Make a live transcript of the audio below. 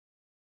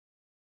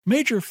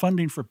Major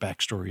funding for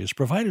Backstory is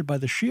provided by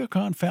the Shia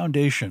Khan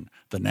Foundation,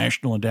 the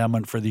National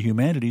Endowment for the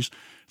Humanities,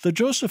 the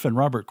Joseph and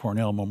Robert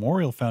Cornell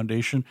Memorial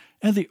Foundation,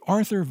 and the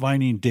Arthur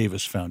Vining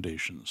Davis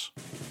Foundations.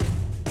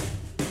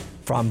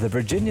 From the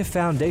Virginia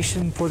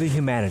Foundation for the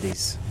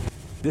Humanities,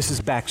 this is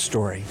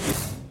Backstory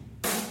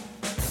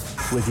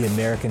with the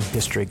American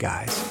History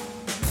Guys.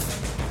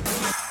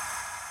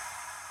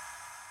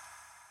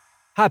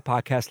 Hi,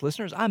 podcast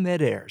listeners. I'm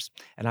Ed Ayers,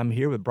 and I'm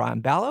here with Brian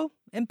Ballo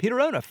and Peter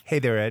Onuf. Hey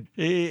there, Ed.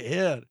 Hey,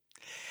 Ed.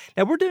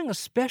 Now, we're doing a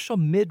special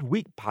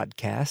midweek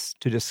podcast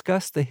to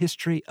discuss the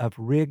history of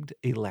rigged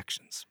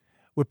elections.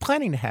 We're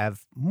planning to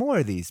have more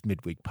of these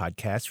midweek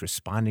podcasts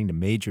responding to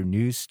major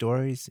news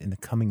stories in the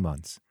coming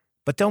months.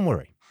 But don't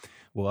worry.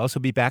 We'll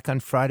also be back on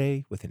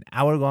Friday with an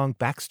hour-long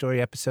Backstory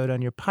episode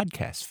on your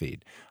podcast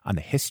feed on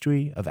the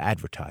history of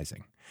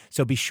advertising.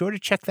 So be sure to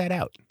check that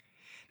out.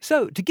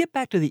 So, to get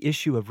back to the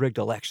issue of rigged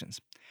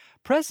elections,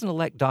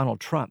 President-elect Donald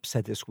Trump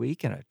said this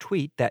week in a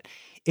tweet that,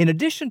 in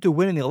addition to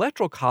winning the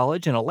Electoral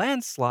College in a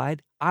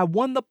landslide, I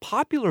won the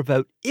popular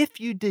vote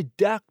if you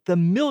deduct the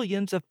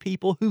millions of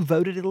people who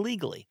voted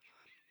illegally.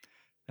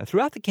 Now,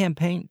 throughout the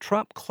campaign,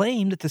 Trump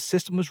claimed that the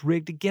system was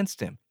rigged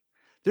against him.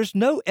 There's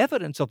no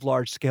evidence of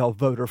large-scale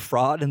voter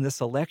fraud in this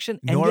election.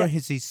 Nor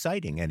is he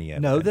citing any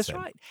evidence. No, that's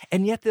right.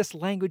 And yet this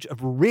language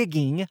of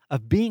rigging,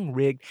 of being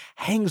rigged,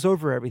 hangs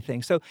over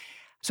everything.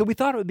 So we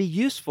thought it would be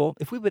useful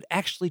if we would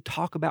actually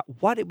talk about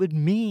what it would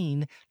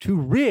mean to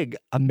rig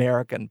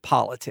American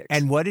politics.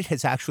 And what it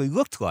has actually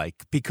looked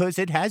like, because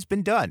it has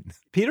been done.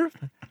 Peter,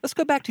 let's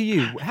go back to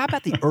you. How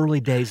about the early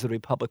days of the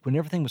Republic when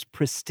everything was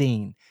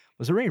pristine?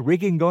 Was there any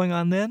rigging going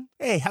on then?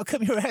 Hey, how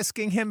come you're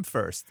asking him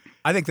first?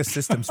 I think the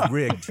system's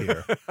rigged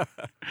here.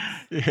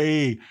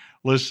 Hey,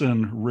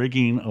 listen,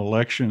 rigging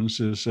elections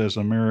is as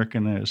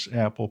American as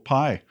apple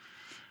pie.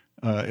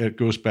 It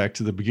goes back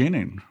to the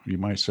beginning. You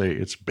might say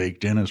it's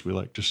baked in, as we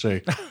like to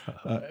say,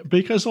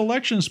 because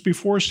elections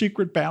before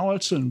secret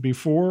ballots and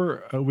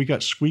before we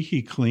got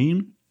squeaky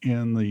clean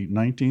in the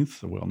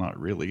 19th, well, not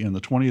really, in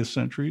the 20th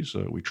centuries,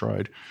 we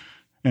tried,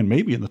 and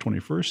maybe in the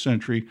 21st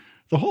century,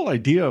 the whole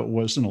idea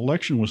was an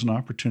election was an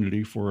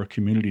opportunity for a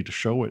community to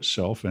show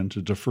itself and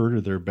to defer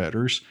to their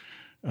betters.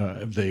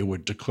 They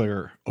would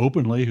declare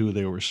openly who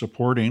they were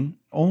supporting.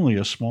 Only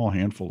a small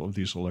handful of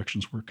these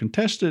elections were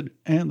contested,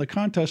 and the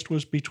contest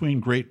was between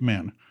great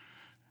men.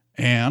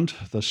 And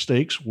the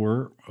stakes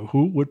were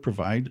who would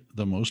provide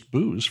the most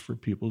booze for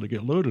people to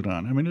get loaded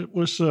on. I mean, it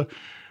was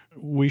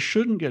we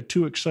shouldn't get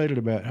too excited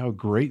about how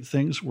great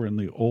things were in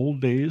the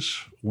old days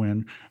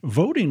when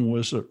voting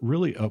was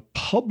really a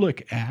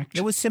public act.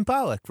 It was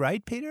symbolic,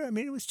 right, Peter? I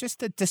mean, it was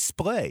just a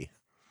display.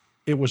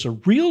 It was a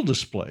real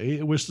display.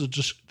 It was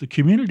the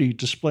community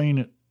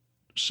displaying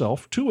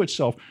itself to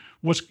itself.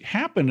 What's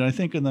happened, I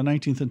think, in the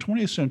 19th and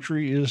 20th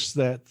century is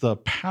that the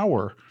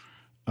power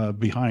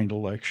behind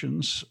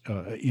elections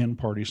in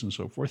parties and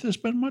so forth has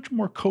been much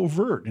more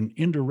covert and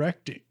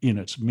indirect in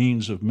its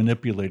means of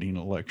manipulating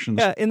elections.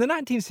 Yeah, in the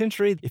 19th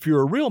century, if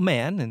you're a real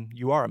man, and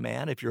you are a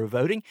man if you're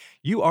voting,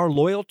 you are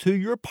loyal to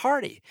your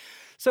party.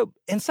 So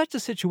in such a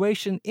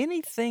situation,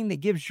 anything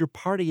that gives your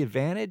party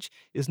advantage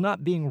is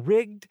not being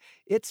rigged.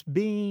 It's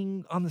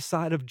being on the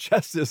side of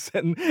justice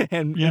and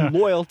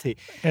loyalty.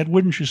 And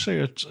wouldn't you say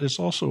it's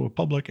also a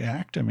public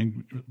act? I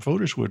mean,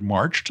 voters would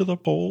march to the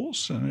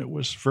polls, and it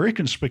was very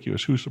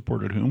conspicuous who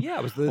supported whom. Yeah,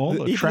 it was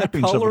all the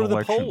trappings color of an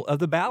election. of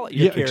the ballot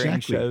you're carrying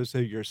exactly. shows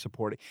who you're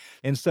supporting.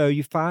 And so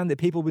you find that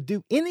people would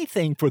do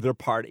anything for their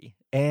party.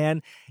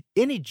 And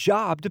any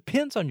job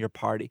depends on your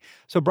party.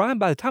 So, Brian,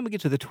 by the time we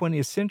get to the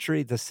 20th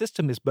century, the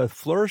system is both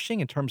flourishing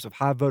in terms of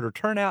high voter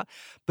turnout,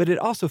 but it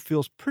also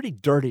feels pretty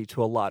dirty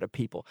to a lot of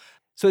people.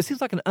 So it seems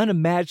like an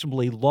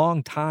unimaginably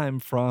long time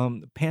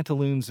from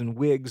pantaloons and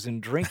wigs and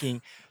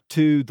drinking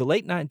to the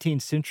late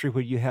 19th century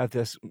where you have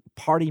this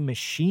party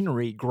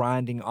machinery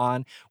grinding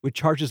on with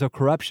charges of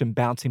corruption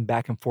bouncing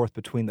back and forth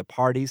between the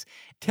parties.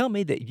 Tell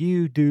me that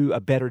you do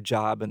a better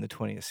job in the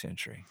 20th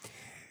century.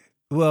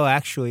 Well,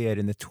 actually, Ed,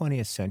 in the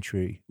 20th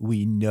century,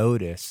 we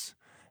notice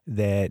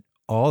that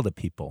all the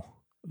people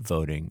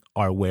voting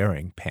are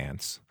wearing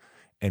pants.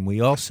 And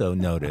we also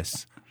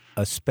notice,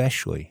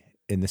 especially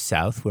in the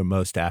South, where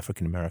most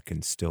African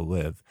Americans still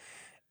live,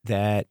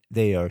 that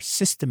they are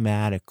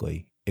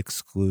systematically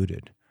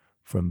excluded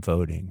from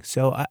voting.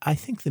 So I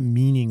think the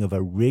meaning of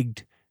a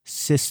rigged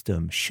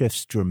system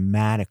shifts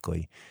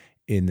dramatically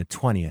in the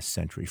 20th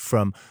century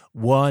from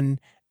one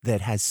that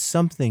has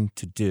something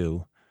to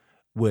do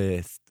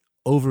with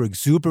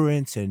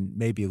overexuberance and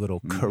maybe a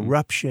little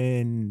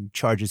corruption,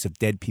 charges of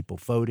dead people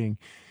voting,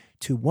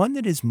 to one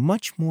that is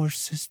much more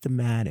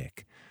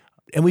systematic.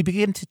 And we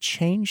begin to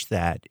change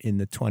that in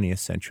the 20th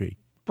century.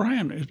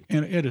 Brian,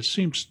 and Ed, it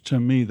seems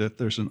to me that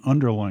there's an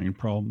underlying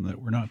problem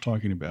that we're not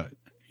talking about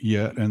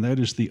yet, and that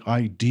is the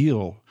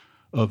ideal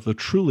of the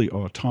truly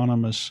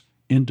autonomous,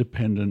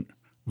 independent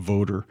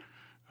voter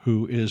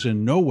who is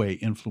in no way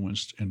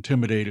influenced,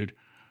 intimidated,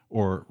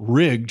 or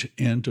rigged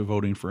into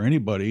voting for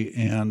anybody.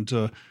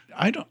 And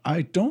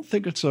I don't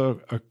think it's a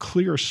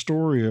clear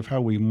story of how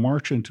we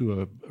march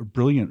into a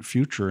brilliant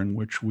future in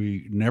which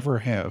we never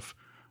have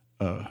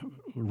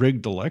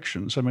rigged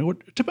elections. I mean,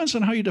 it depends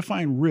on how you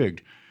define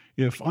rigged.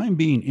 If I'm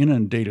being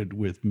inundated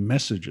with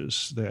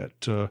messages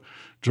that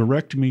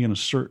direct me in a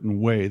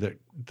certain way,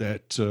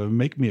 that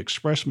make me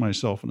express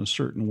myself in a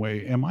certain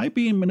way, am I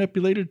being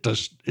manipulated?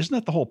 Isn't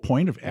that the whole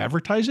point of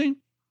advertising?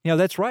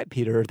 That's right,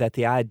 Peter, that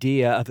the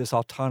idea of this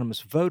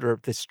autonomous voter,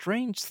 the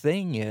strange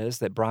thing is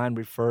that Brian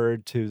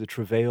referred to the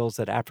travails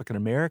that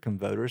African-American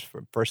voters,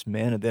 first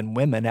men and then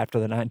women after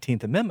the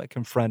 19th Amendment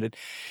confronted,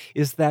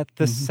 is that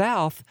the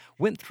South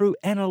went through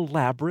an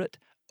elaborate,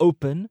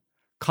 open,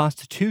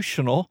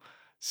 constitutional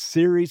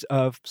series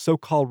of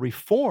so-called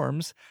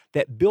reforms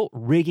that built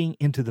rigging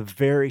into the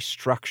very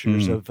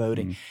structures of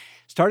voting.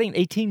 Starting in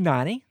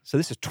 1890, so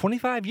this is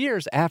 25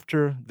 years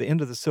after the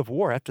end of the Civil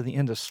War, after the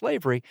end of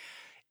slavery,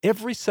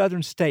 every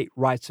Southern state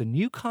writes a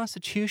new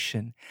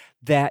constitution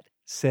that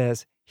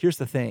says, here's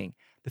the thing,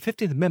 the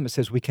 15th Amendment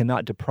says we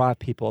cannot deprive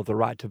people of the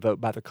right to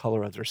vote by the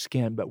color of their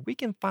skin, but we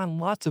can find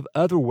lots of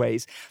other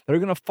ways that are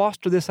going to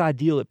foster this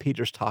ideal that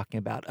Peter's talking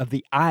about, of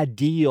the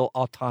ideal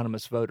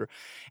autonomous voter.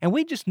 And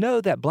we just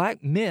know that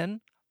black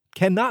men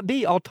cannot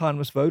be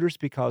autonomous voters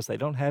because they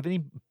don't have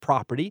any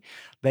property.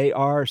 They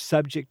are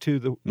subject to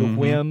the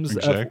whims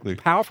of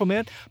powerful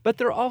men, but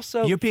they're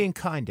also... You're being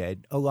kind,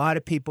 Ed. A lot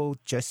of people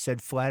just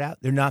said flat out,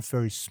 they're not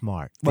very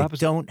smart. They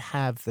don't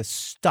have the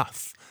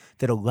stuff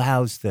that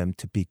allows them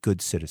to be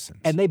good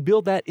citizens. And they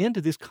build that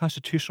into these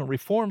constitutional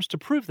reforms to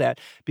prove that,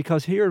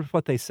 because here's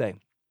what they say,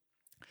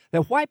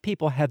 that white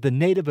people have the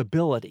native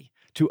ability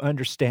to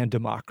understand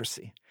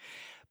democracy.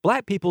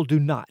 Black people do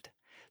not.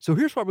 So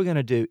here's what we're going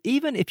to do.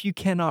 Even if you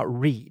cannot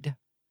read,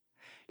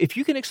 if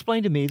you can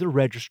explain to me, the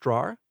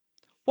registrar,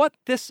 what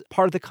this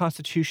part of the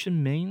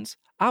Constitution means,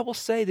 I will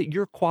say that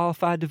you're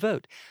qualified to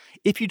vote.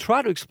 If you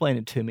try to explain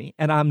it to me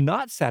and I'm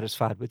not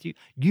satisfied with you,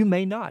 you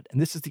may not.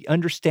 And this is the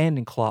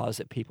understanding clause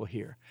that people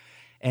hear.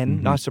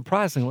 And not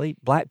surprisingly,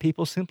 black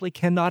people simply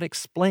cannot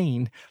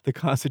explain the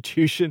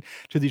Constitution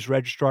to these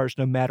registrars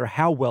no matter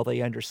how well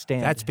they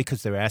understand. That's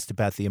because they're asked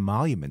about the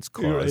emoluments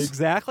clause.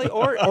 Exactly,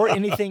 or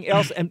anything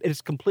else, and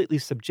it's completely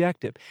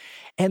subjective.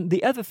 And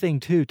the other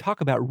thing, too,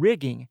 talk about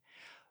rigging.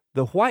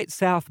 The white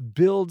South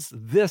builds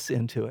this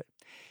into it.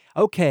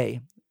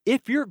 Okay,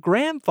 if your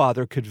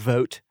grandfather could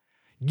vote,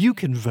 you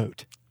can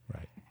vote.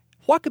 Right.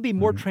 What could be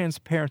more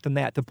transparent than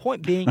that? The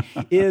point being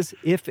is,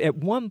 if at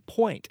one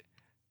point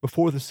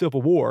before the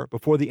Civil War,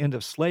 before the end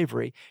of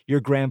slavery,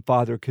 your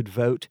grandfather could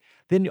vote,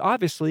 then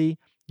obviously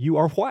you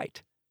are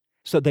white.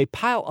 So they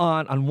pile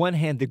on one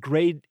hand, the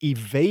great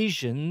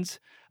evasions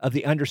of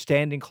the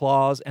understanding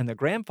clause and the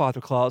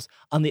grandfather clause.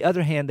 On the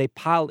other hand, they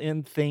pile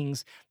in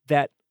things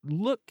that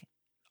look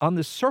on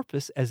the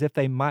surface as if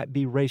they might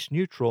be race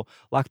neutral,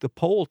 like the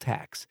poll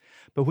tax.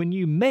 But when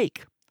you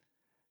make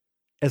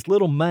as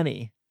little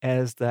money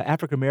as the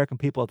African-American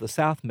people of the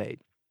South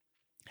made,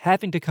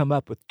 having to come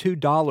up with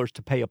 $2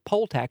 to pay a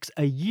poll tax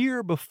a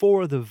year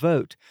before the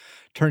vote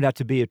turned out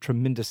to be a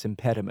tremendous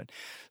impediment.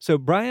 So,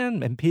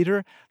 Brian and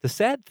Peter, the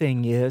sad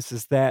thing is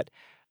that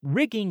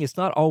rigging is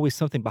not always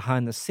something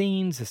behind the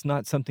scenes. It's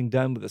not something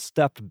done with a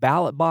stuffed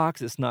ballot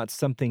box. It's not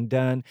something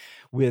done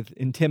with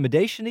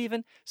intimidation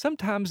even.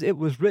 Sometimes it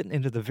was written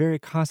into the very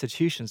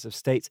constitutions of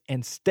states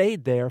and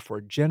stayed there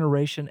for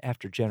generation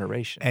after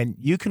generation. And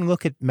you can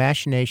look at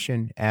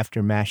machination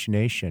after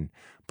machination,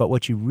 but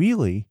what you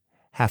really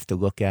have to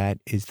look at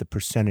is the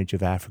percentage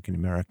of African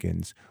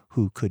Americans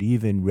who could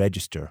even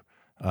register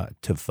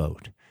to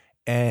vote.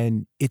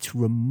 And it's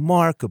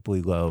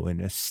remarkably low in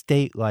a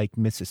state like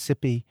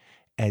Mississippi.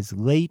 As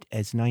late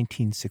as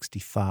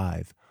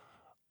 1965,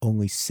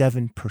 only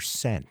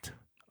 7%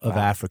 of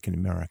African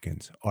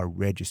Americans are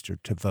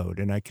registered to vote.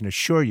 And I can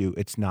assure you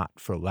it's not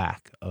for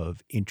lack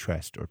of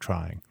interest or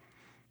trying.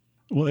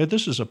 Well, Ed,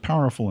 this is a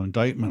powerful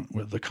indictment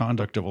with the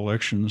conduct of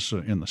elections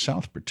in the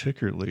South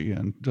particularly.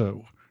 And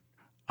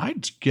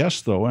I'd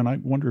guess, though, and I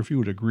wonder if you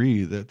would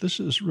agree, that this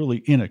is really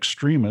in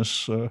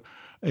extremis,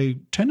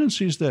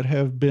 tendencies that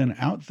have been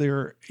out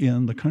there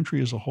in the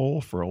country as a whole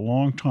for a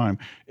long time.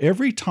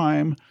 Every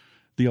time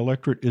the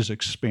electorate is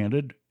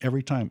expanded,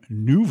 every time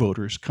new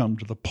voters come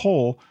to the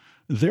poll,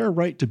 their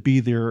right to be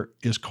there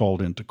is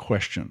called into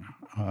question.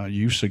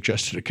 You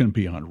suggested it can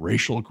be on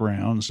racial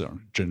grounds,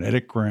 on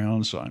genetic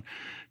grounds, on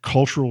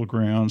cultural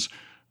grounds.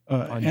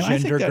 On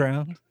gender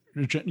grounds?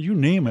 You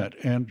name it.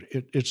 And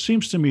it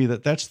seems to me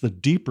that that's the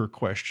deeper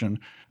question.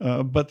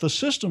 But the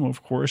system,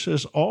 of course,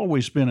 has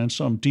always been in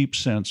some deep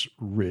sense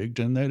rigged,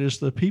 and that is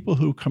the people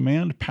who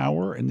command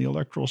power in the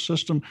electoral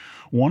system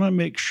want to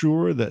make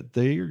sure that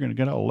they are going to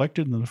get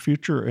elected in the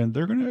future, and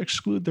they're going to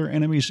exclude their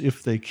enemies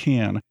if they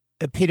can.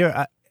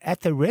 Peter,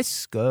 at the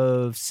risk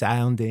of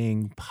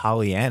sounding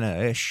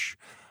Pollyanna-ish,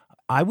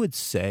 I would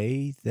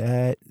say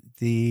that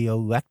the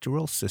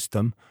electoral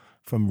system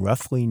from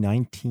roughly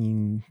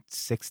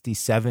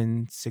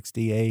 1967,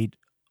 68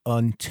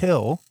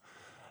 until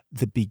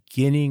the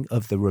beginning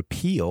of the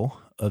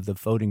repeal of the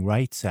Voting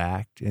Rights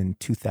Act in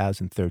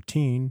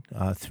 2013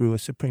 through a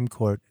Supreme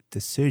Court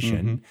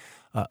decision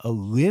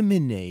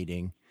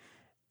eliminating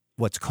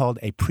what's called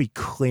a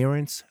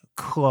preclearance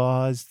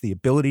clause, the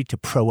ability to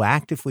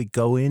proactively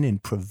go in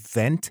and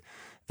prevent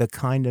the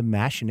kind of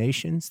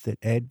machinations that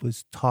Ed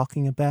was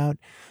talking about.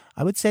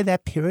 I would say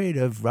that period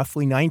of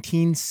roughly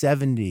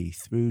 1970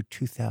 through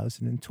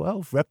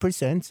 2012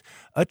 represents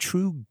a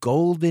true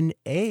golden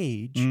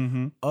age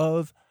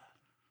of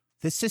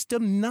the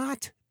system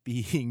not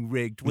being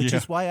rigged, which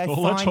is why I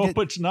find let's hope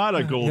it's not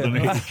a golden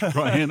age,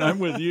 Brian. I'm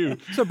with you.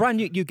 So, Brian,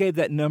 you gave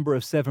that number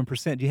of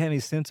 7%. Do you have any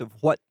sense of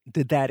what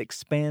did that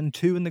expand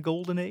to in the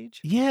golden age?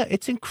 Yeah,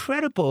 it's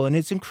incredible. And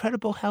it's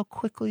incredible how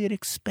quickly it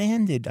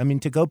expanded. I mean,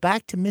 to go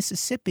back to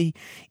Mississippi,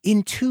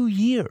 in 2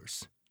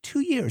 years,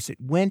 it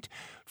went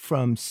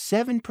from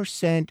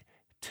 7%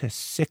 to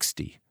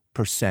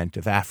 60%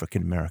 of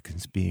African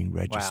Americans being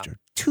registered.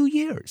 Wow. 2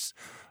 years.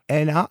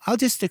 And I'll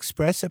just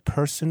express a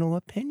personal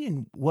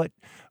opinion. What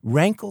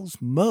rankles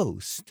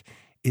most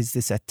is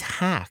this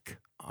attack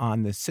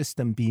on the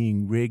system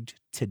being rigged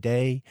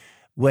today,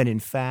 when in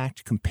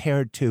fact,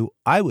 compared to,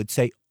 I would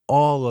say,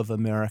 all of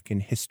American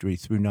history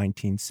through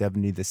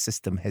 1970, the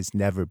system has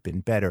never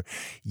been better.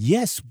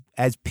 Yes,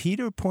 as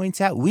Peter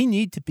points out, we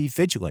need to be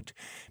vigilant.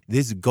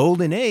 This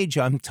golden age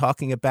I'm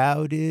talking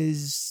about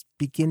is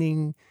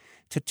beginning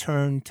to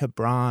turn to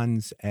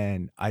bronze,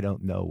 and I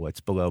don't know what's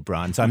below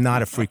bronze. I'm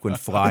not a frequent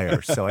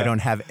flyer, so I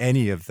don't have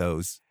any of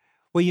those.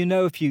 Well,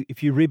 if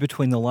you read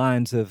between the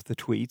lines of the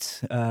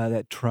tweets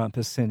that Trump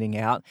is sending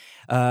out,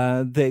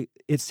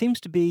 it seems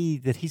to be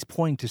that he's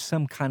pointing to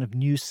some kind of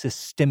new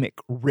systemic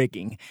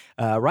rigging,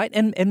 right?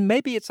 And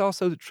maybe it's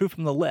also true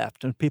from the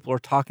left, and people are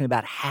talking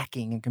about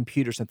hacking and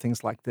computers and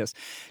things like this.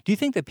 Do you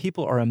think that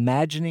people are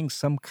imagining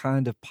some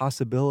kind of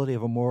possibility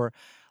of a more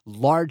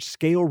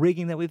large-scale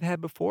rigging that we've had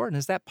before? And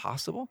is that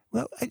possible?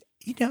 Well,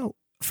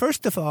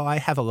 first of all, I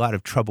have a lot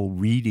of trouble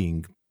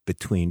reading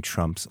between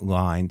Trump's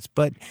lines.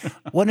 But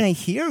when I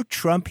hear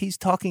Trump, he's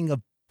talking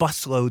of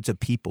busloads of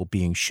people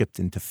being shipped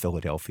into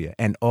Philadelphia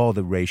and all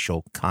the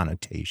racial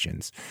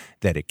connotations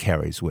that it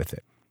carries with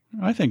it.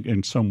 I think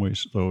in some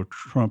ways, though,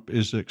 Trump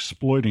is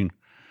exploiting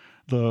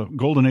the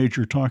golden age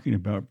you're talking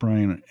about,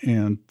 Brian,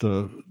 and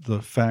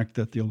the fact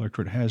that the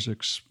electorate has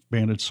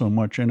expanded so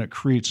much, and it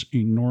creates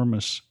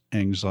enormous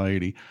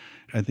anxiety.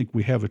 I think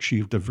we have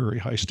achieved a very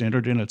high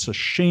standard, and it's a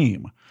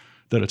shame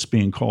that it's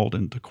being called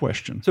into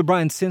question. So,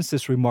 Brian, since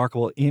this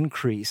remarkable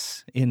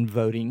increase in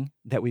voting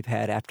that we've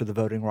had after the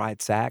Voting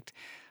Rights Act,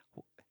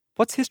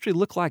 what's history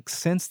look like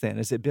since then?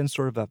 Has it been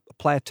sort of a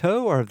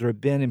plateau, or have there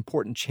been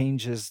important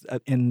changes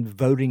in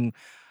voting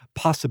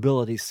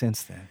possibilities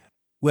since then?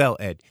 Well,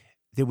 Ed,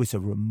 there was a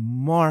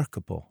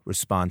remarkable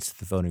response to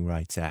the Voting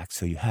Rights Act.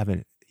 So you have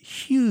a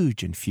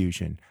huge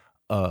infusion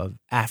of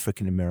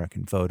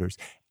African-American voters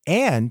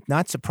and,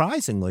 not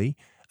surprisingly,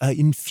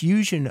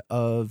 infusion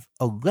of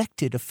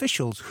elected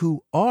officials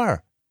who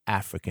are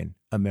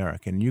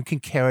African-American. You can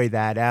carry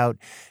that out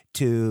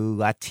to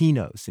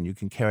Latinos, and you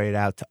can carry it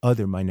out to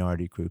other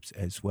minority groups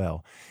as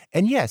well.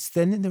 And yes,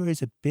 then there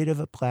is a bit of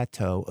a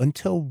plateau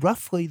until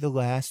roughly the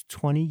last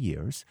 20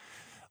 years.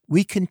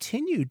 We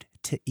continued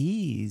to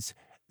ease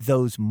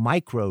those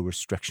micro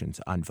restrictions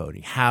on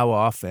voting, how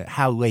often,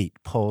 how late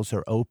polls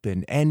are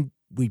open, and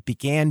we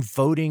began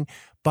voting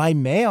by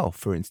mail,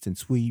 for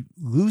instance. We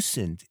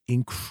loosened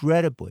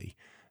incredibly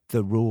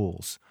the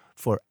rules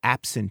for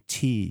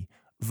absentee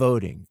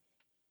voting.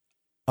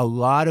 A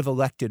lot of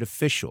elected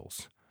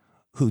officials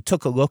who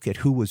took a look at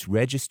who was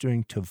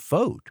registering to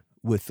vote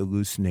with the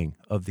loosening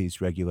of these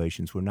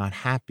regulations were not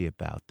happy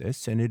about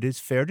this. And it is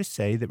fair to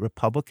say that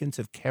Republicans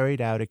have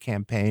carried out a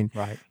campaign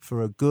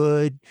for a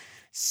good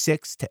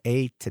 6 to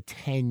 8 to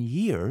 10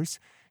 years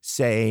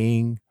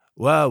saying,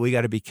 well, we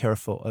got to be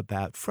careful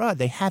about fraud.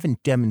 They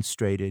haven't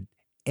demonstrated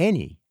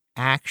any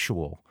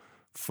actual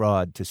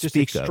fraud to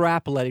speak of. Just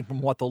extrapolating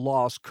from what the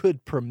laws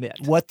could permit.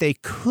 What they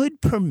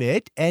could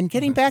permit, and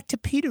getting back to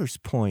Peter's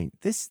point,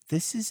 this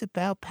is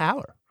about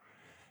power.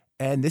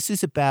 And this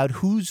is about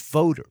whose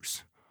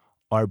voters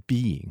are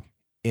being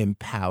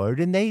empowered.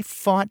 And they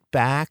fought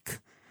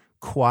back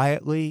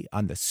quietly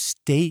on the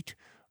state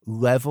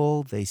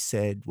level. They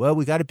said, well,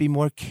 we got to be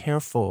more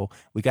careful.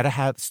 We got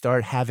to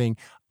start having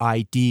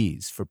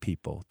IDs for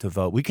people to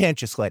vote. We can't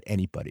just let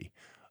anybody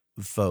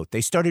vote.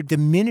 They started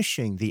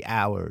diminishing the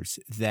hours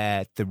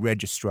that the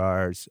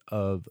registrars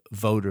of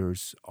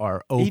voters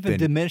are open. Even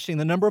diminishing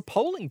the number of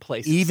polling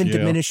places.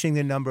 Diminishing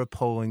the number of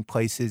polling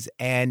places,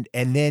 and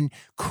then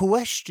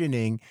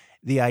questioning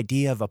the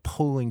idea of a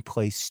polling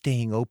place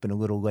staying open a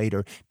little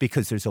later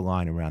because there's a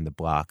line around the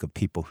block of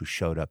people who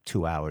showed up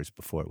 2 hours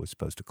before it was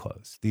supposed to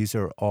close. This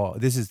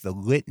is the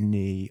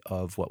litany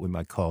of what we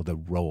might call the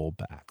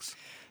rollbacks.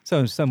 So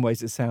in some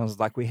ways, it sounds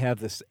like we have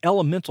this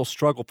elemental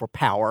struggle for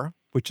power,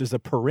 which is a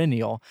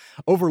perennial,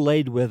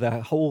 overlaid with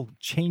a whole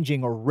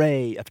changing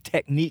array of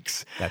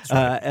techniques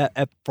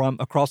from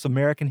across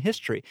American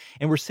history.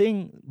 And we're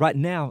seeing right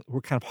now,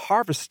 we're kind of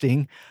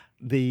harvesting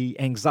the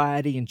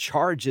anxiety and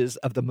charges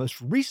of the most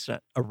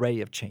recent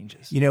array of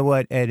changes. You know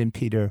what, Ed and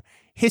Peter?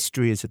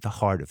 history is at the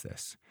heart of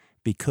this,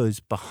 because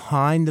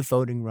behind the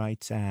Voting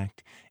Rights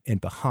Act and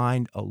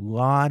behind a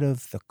lot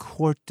of the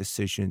court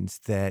decisions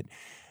that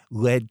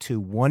led to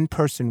one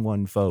person,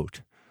 one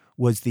vote,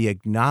 was the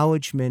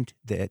acknowledgement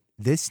that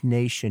this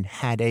nation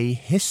had a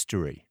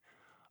history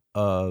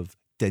of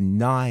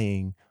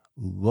denying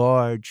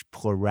large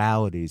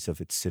pluralities of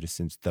its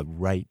citizens the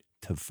right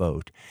to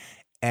vote.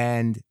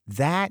 And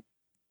that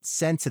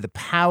sense of the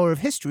power of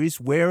history is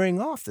wearing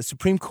off. The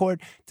Supreme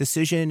Court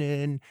decision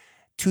in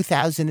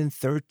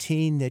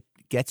 2013 that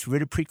gets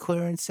rid of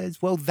preclearance says,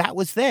 well, that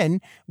was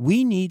then.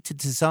 We need to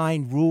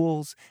design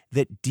rules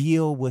that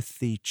deal with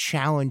the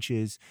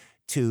challenges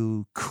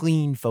to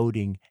clean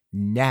voting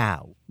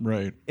now.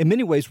 Right. In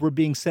many ways, we're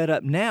being set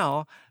up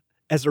now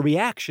as a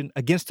reaction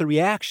against the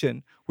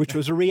reaction, which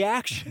was a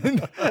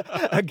reaction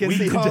against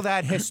We call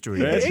that history.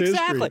 That's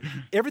exactly.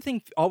 history.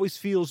 Everything always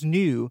feels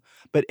new,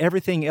 but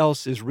everything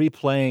else is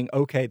replaying,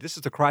 okay, this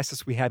is the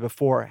crisis we had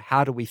before.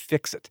 How do we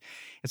fix it?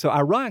 And so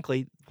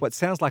ironically, what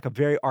sounds like a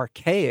very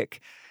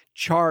archaic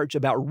charge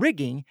about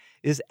rigging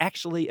is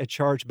actually a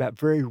charge about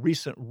very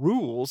recent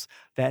rules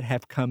that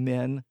have come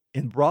in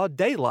broad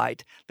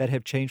daylight that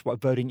have changed what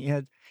voting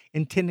is,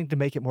 intending to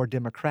make it more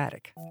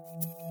democratic.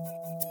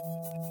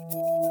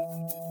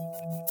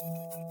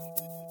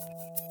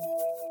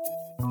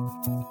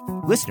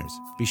 Listeners,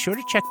 be sure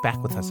to check back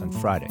with us on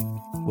Friday.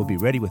 We'll be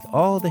ready with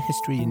all the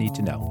history you need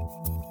to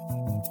know.